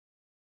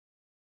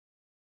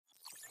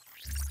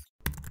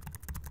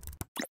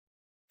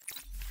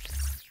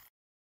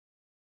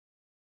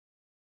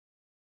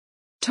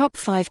Top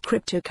 5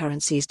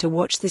 cryptocurrencies to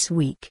watch this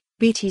week: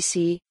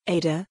 BTC,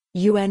 ADA,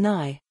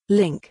 UNI,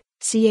 Link,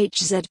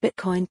 CHZ.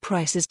 Bitcoin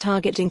price is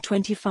targeting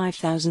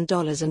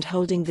 $25,000 and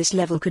holding this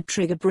level could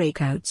trigger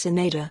breakouts in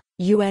ADA,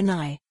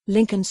 UNI,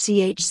 Link and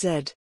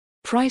CHZ.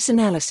 Price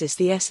analysis: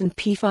 the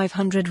S&P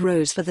 500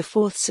 rose for the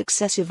fourth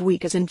successive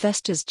week as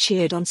investors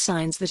cheered on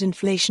signs that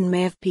inflation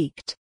may have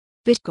peaked.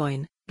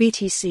 Bitcoin,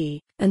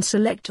 BTC, and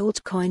select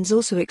altcoins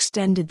also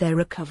extended their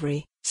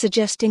recovery,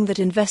 suggesting that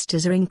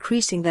investors are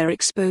increasing their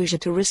exposure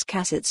to risk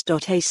assets.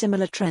 A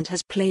similar trend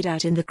has played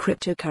out in the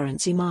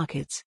cryptocurrency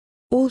markets.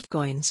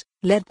 Altcoins,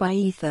 led by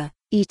Ether,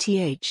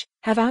 ETH,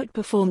 have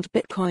outperformed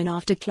Bitcoin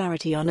after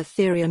clarity on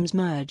Ethereum's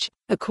merge,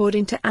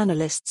 according to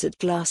analysts at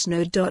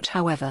Glassnode.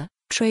 However,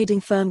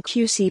 trading firm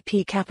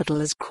QCP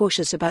Capital is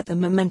cautious about the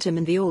momentum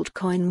in the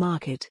altcoin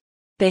market.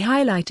 They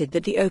highlighted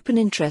that the open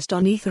interest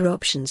on Ether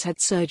options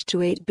had surged to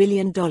 $8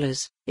 billion,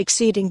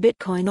 exceeding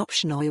Bitcoin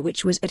optional,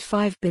 which was at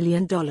 $5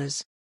 billion.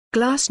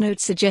 Glassnode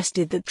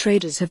suggested that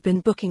traders have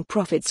been booking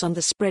profits on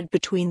the spread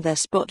between their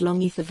spot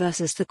long Ether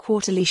versus the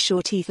quarterly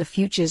short Ether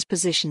futures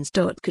positions.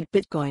 Could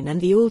Bitcoin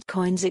and the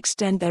altcoins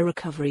extend their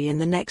recovery in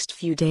the next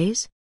few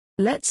days?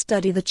 Let's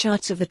study the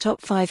charts of the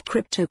top 5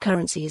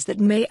 cryptocurrencies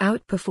that may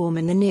outperform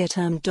in the near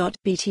term.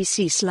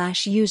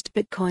 BTC/used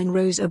Bitcoin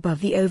rose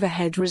above the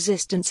overhead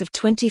resistance of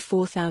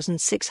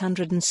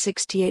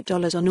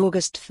 $24,668 on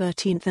August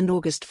 13 and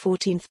August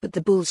 14, but the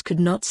bulls could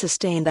not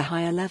sustain the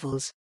higher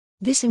levels.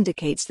 This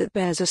indicates that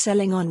bears are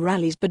selling on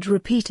rallies, but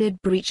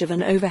repeated breach of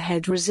an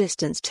overhead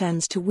resistance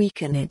tends to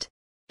weaken it.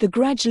 The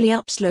gradually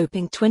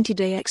upsloping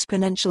 20-day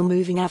exponential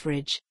moving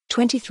average,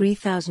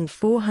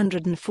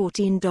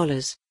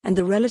 $23,414, and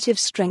the relative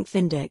strength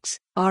index,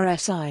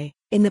 RSI,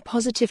 in the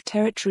positive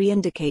territory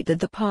indicate that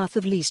the path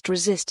of least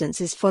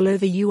resistance is. Follow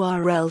the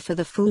URL for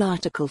the full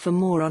article. For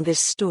more on this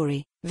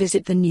story,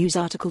 visit the news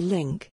article link.